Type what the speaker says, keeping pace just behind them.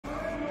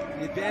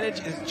The advantage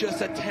is just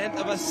a 1/10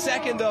 of a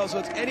second, though, so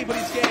it's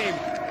anybody's game.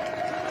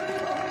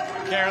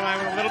 Caroline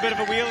with a little bit of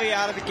a wheelie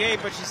out of the gate,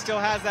 but she still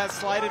has that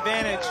slight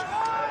advantage.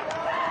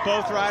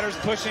 Both riders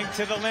pushing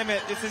to the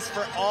limit. This is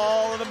for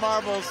all of the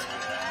marbles.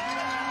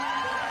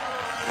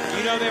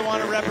 You know they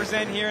want to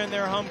represent here in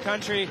their home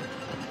country.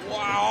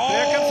 Wow.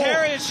 There comes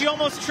Harriet. She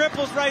almost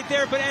triples right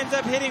there, but ends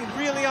up hitting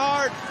really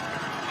hard.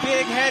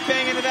 Big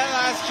headbang into that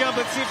last jump.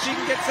 Let's see if she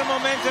can get some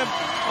momentum.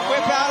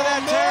 Whip out of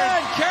that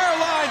turn.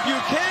 Caroline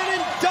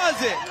Buchanan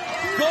does it.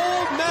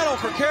 Gold medal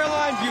for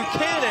Caroline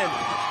Buchanan.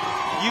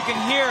 You can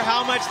hear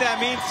how much that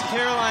means to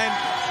Caroline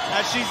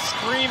as she's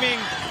screaming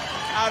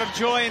out of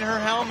joy in her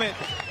helmet.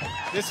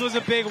 This was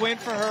a big win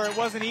for her. It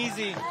wasn't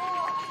easy.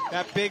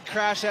 That big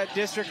crash at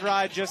district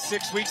ride just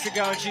 6 weeks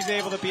ago, and she's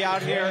able to be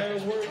out here.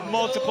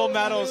 Multiple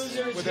medals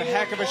with a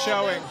heck of a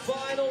showing.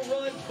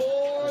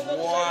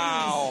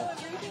 Wow.